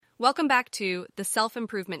Welcome back to the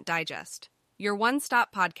Self-Improvement Digest, your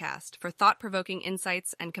one-stop podcast for thought-provoking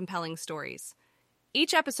insights and compelling stories.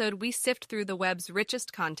 Each episode, we sift through the web's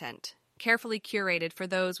richest content, carefully curated for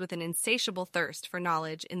those with an insatiable thirst for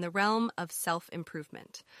knowledge in the realm of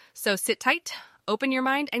self-improvement. So sit tight, open your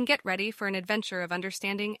mind, and get ready for an adventure of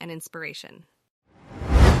understanding and inspiration.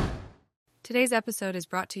 Today's episode is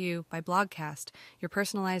brought to you by Blogcast, your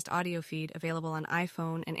personalized audio feed available on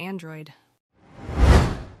iPhone and Android.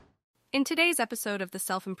 In today's episode of the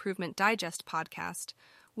Self-Improvement Digest podcast,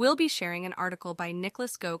 we'll be sharing an article by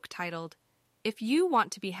Niklas Göke titled, "If You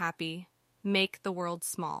Want to Be Happy, Make the World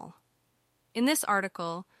Small." In this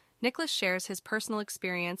article, Niklas shares his personal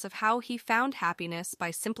experience of how he found happiness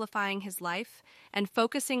by simplifying his life and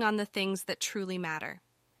focusing on the things that truly matter.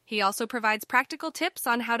 He also provides practical tips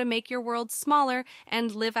on how to make your world smaller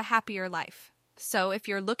and live a happier life. So if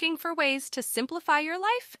you're looking for ways to simplify your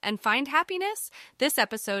life and find happiness, this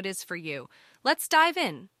episode is for you. Let's dive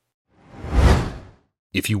in.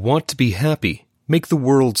 If you want to be happy, make the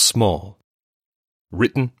world small.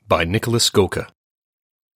 Written by Niklas Göke.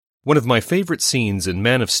 One of my favorite scenes in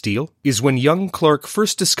Man of Steel is when young Clark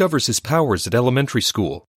first discovers his powers at elementary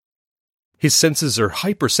school. His senses are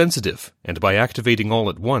hypersensitive, and by activating all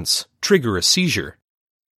at once, trigger a seizure.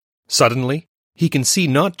 Suddenly, he can see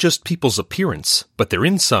not just people's appearance, but their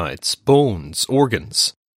insides, bones,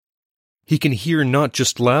 organs. He can hear not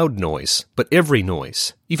just loud noise, but every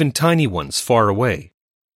noise, even tiny ones far away.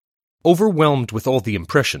 Overwhelmed with all the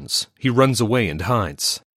impressions, he runs away and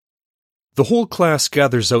hides. The whole class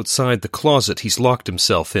gathers outside the closet he's locked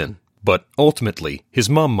himself in, but ultimately his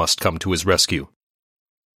mom must come to his rescue.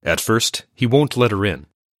 At first, he won't let her in.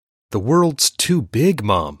 "The world's too big,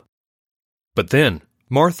 Mom." But then,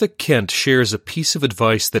 Martha Kent shares a piece of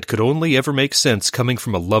advice that could only ever make sense coming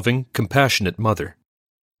from a loving, compassionate mother.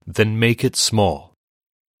 Then make it small.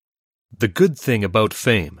 The good thing about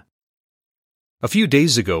fame. A few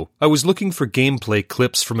days ago, I was looking for gameplay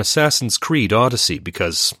clips from Assassin's Creed Odyssey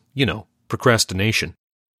because, procrastination.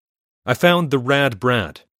 I found the Rad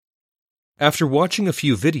Brad. After watching a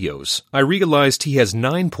few videos, I realized he has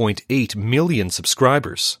 9.8 million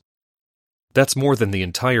subscribers. That's more than the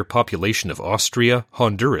entire population of Austria,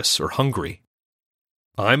 Honduras, or Hungary.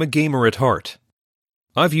 I'm a gamer at heart.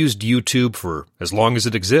 I've used YouTube for as long as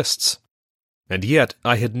it exists. And yet,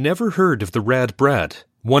 I had never heard of the Rad Brad,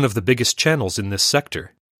 one of the biggest channels in this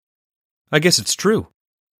sector. I guess it's true.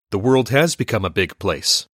 The world has become a big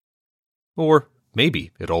place. Or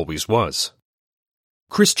maybe it always was.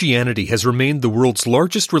 Christianity has remained the world's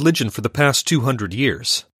largest religion for the past 200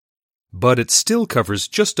 years. But it still covers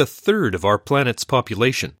just a third of our planet's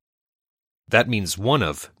population. That means one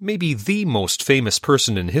of, maybe the most famous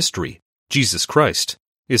person in history, Jesus Christ,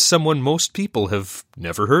 is someone most people have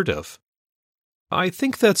never heard of. I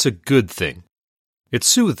think that's a good thing. It's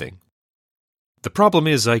soothing. The problem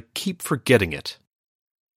is I keep forgetting it.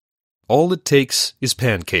 All it takes is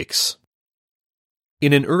pancakes.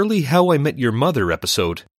 In an early How I Met Your Mother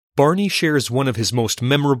episode, Barney shares one of his most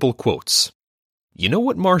memorable quotes. "You know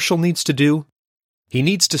what Marshall needs to do? He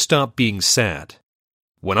needs to stop being sad.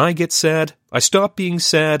 When I get sad, I stop being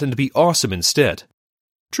sad and be awesome instead."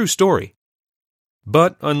 True story.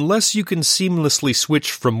 But unless you can seamlessly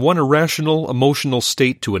switch from one irrational, emotional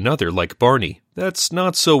state to another like Barney, that's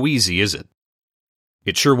not so easy, is it?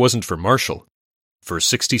 It sure wasn't for Marshall. For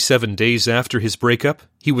 67 days after his breakup,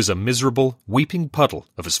 he was a miserable, weeping puddle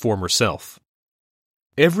of his former self.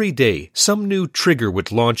 Every day, some new trigger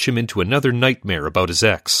would launch him into another nightmare about his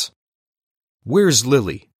ex. Where's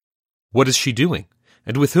Lily? What is she doing?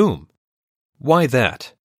 And with whom? Why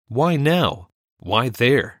that? Why now? Why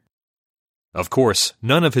there? Of course,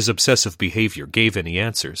 none of his obsessive behavior gave any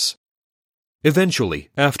answers. Eventually,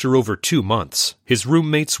 after over 2 months, his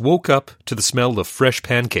roommates woke up to the smell of fresh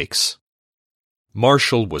pancakes.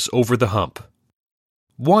 Marshall was over the hump.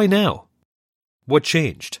 Why now? What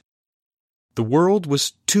changed? The world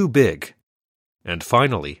was too big. And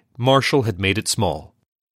finally, Marshall had made it small.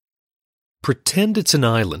 Pretend it's an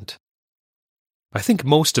island. I think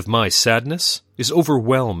most of my sadness is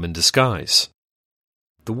overwhelm in disguise.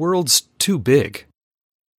 The world's too big.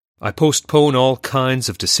 I postpone all kinds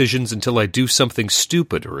of decisions until I do something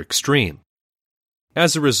stupid or extreme.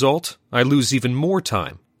 As a result, I lose even more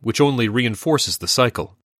time, which only reinforces the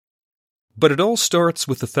cycle. But it all starts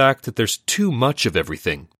with the fact that there's too much of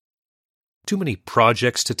everything. Too many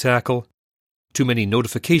projects to tackle, too many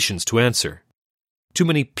notifications to answer, too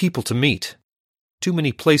many people to meet, too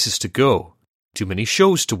many places to go, too many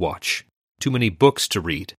shows to watch, too many books to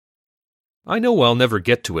read. I know I'll never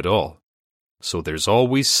get to it all, so there's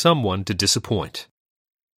always someone to disappoint.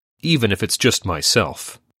 Even if it's just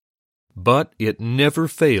myself. but it never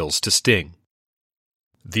fails to sting.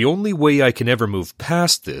 The only way I can ever move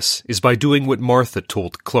past this is by doing what Martha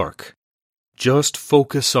told Clark. Just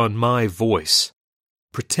focus on my voice.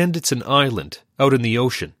 Pretend it's an island out in the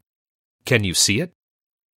ocean. Can you see it?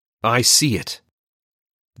 I see it.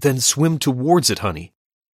 Then swim towards it, honey.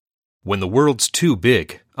 When the world's too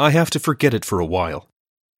big, I have to forget it for a while.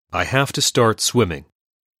 I have to start swimming.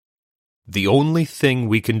 The only thing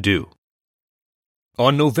we can do.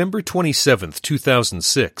 On November 27,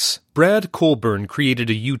 2006, Brad Colburn created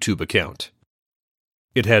a YouTube account.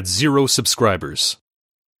 It had 0 subscribers.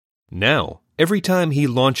 Now, every time he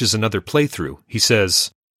launches another playthrough, he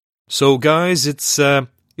says, "So guys, it's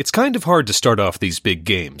kind of hard to start off these big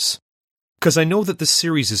games, because I know that this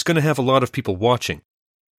series is going to have a lot of people watching.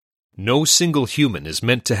 No single human is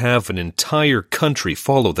meant to have an entire country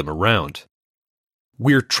follow them around.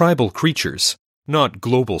 We're tribal creatures, not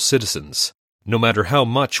global citizens, no matter how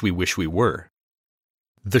much we wish we were.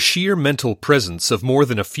 The sheer mental presence of more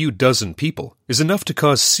than a few dozen people is enough to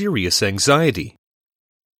cause serious anxiety.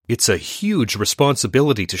 It's a huge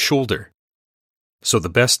responsibility to shoulder. So the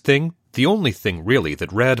best thing, the only thing really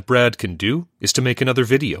that Rad Brad can do is to make another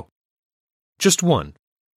video. Just one.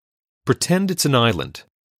 Pretend it's an island.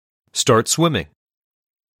 Start swimming.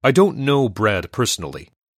 I don't know Brad personally,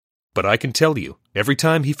 but I can tell you, every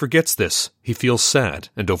time he forgets this, he feels sad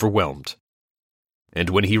and overwhelmed. And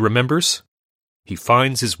when he remembers, he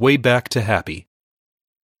finds his way back to happy.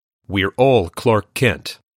 We're all Clark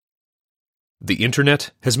Kent. The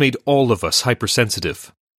internet has made all of us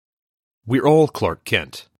hypersensitive. We're all Clark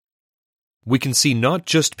Kent. We can see not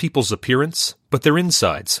just people's appearance, but their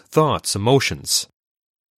insides, thoughts, emotions.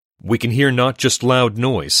 We can hear not just loud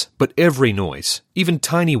noise, but every noise, even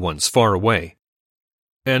tiny ones far away.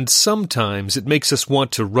 And sometimes it makes us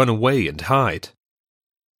want to run away and hide.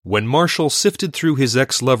 When Marshall sifted through his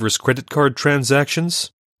ex-lover's credit card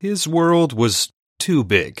transactions, his world was too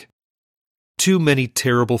big. Too many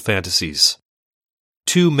terrible fantasies.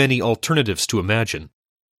 Too many alternatives to imagine.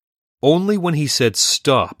 Only when he said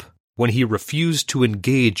stop, when he refused to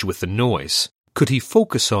engage with the noise, could he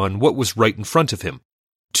focus on what was right in front of him.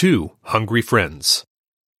 2 hungry friends.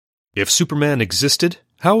 If Superman existed,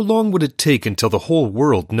 how long would it take until the whole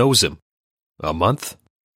world knows him? A month?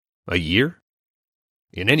 A year?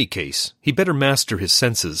 In any case, he better master his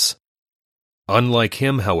senses. Unlike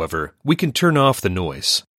him, however, we can turn off the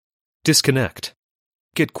noise. Disconnect.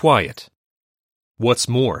 Get quiet. What's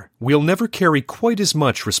more, we'll never carry quite as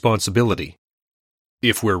much responsibility.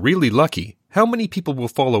 If we're really lucky, how many people will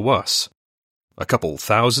follow us? A couple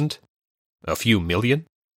thousand? A few million?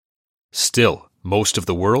 Still, most of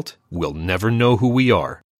the world will never know who we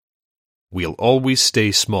are. We'll always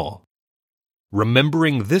stay small.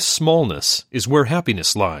 Remembering this smallness is where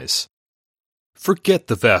happiness lies. Forget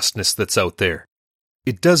the vastness that's out there.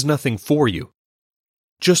 It does nothing for you.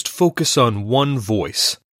 Just focus on one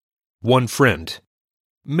voice, one friend.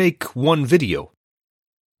 Make one video.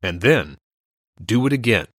 And then, do it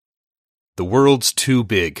again. The world's too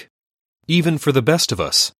big, even for the best of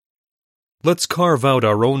us. Let's carve out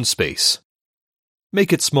our own space.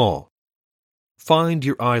 Make it small. Find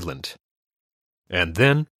your island. And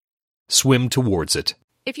then, swim towards it.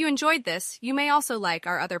 If you enjoyed this, you may also like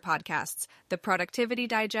our other podcasts, the Productivity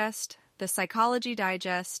Digest, the Psychology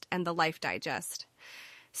Digest, and the Life Digest.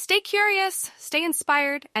 Stay curious, stay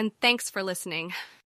inspired, and thanks for listening.